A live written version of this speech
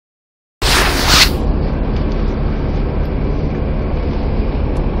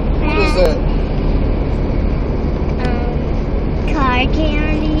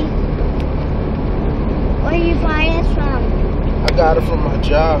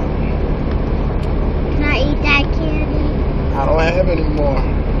have any more.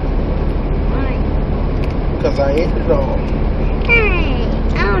 Why? Because I ate it all. Hey,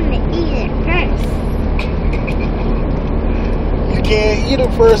 I want to eat it first. You can't eat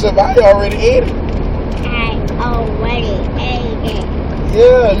it first if I already ate it. I already ate it.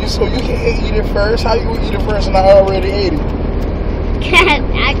 Yeah, so you can't eat it first. How you gonna eat it first and I already ate it? Because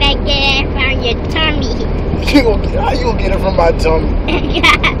I gotta get it from your tummy. How you gonna get it from my tummy?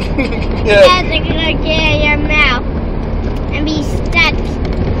 Because I'm gonna get it in your mouth and be stuck.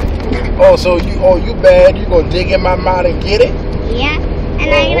 Oh, so you bad? You gonna dig in my mouth and get it? Yeah, and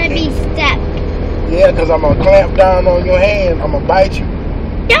I'm gonna be stuck. Yeah, because I'm gonna clamp down on your hand. I'm gonna bite you.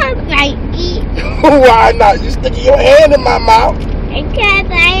 Don't bite me. Why not? You sticking your hand in my mouth? Because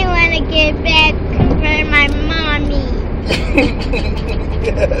I want to get back for my mommy.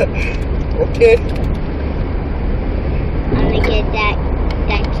 Okay. I'm gonna get that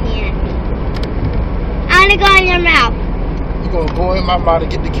candy. I'm gonna go in your mouth. You gonna go in my mouth to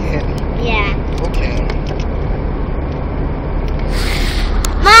get the candy? Yeah. Okay.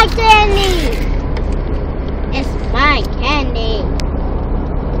 My candy. It's my candy.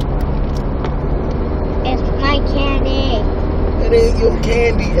 It's my candy. It ain't your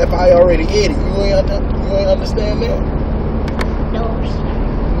candy if I already ate it. You ain't understand that? No,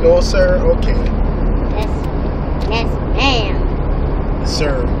 sir. No, sir. Okay. Yes, ma'am.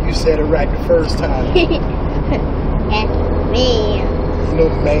 Sir, you said it right the first time. Yes, ma'am. No,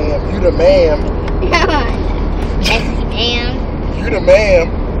 ma'am. You the ma'am. Yes, ma'am. You the ma'am.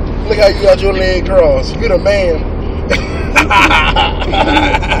 Look how you got your leg crossed. You the ma'am.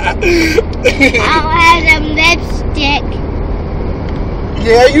 I'll have some lipstick.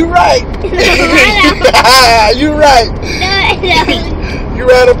 Yeah, you right. You right. No. You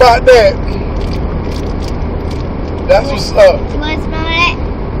right about that. That's what's up. You want to smell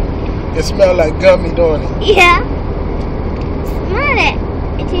it? It smells like gummy, don't it? Yeah. Smell it.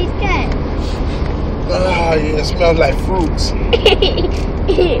 It tastes good. Ah, yeah, it smells like fruits.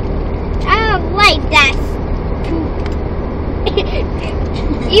 I don't like that poop.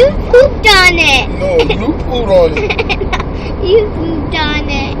 You pooped on it. No, you pooed on it. You pooped on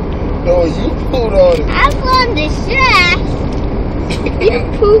it. No, you pooed on it. I'm on the trash. You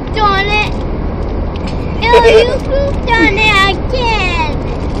pooped on it. No, you pooped on it again.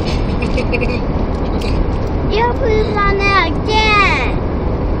 You pooped on it again.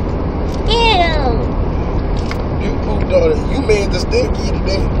 Ew. You pooped on it. You made the stinky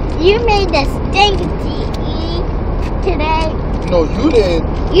today. You made the stinky today. No, you didn't.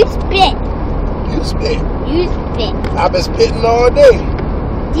 You spit. You spit. You spit. I've been spitting all day.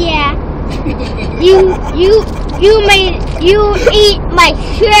 Yeah. You eat my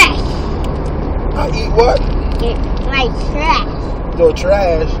trash. I eat what? My trash. Your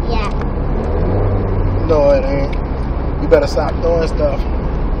trash. Yeah. No, it ain't. You better stop doing stuff.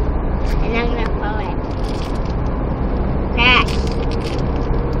 And I'm gonna throw it. Trash.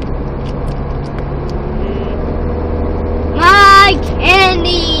 My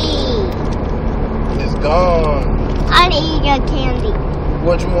candy. It's gone. I want to eat your candy.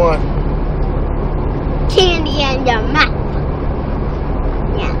 What you want? Candy in your mouth.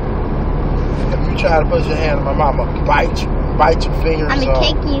 Yeah. If you try to put your hand in my mouth, I'm gonna bite you. Bite your fingers off. I'm gonna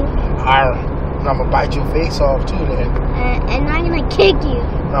kick you. Arr. And I'm gonna bite your face off too then. And I'm gonna kick you.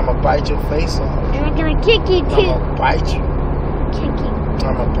 And I'm gonna bite your face off. And I'm gonna kick you And too. I'm gonna bite you. Kick you.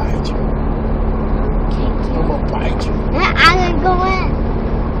 I'm gonna bite you. Kick you. I'm gonna bite you. I'm gonna go in.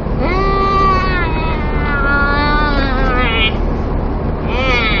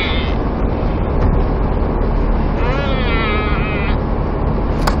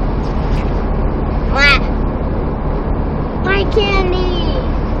 My candy.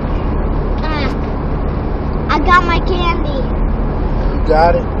 I got my candy. You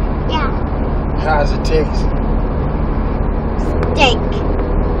got it? Yeah. How's it taste? Steak.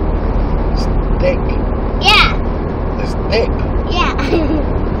 Thick. Yeah. It's thick. Yeah.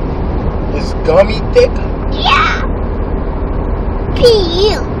 It's gummy thick. Yeah.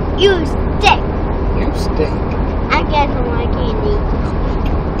 P.U. You stick. You stink. I got some more candy.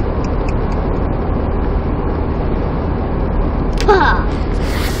 Puh.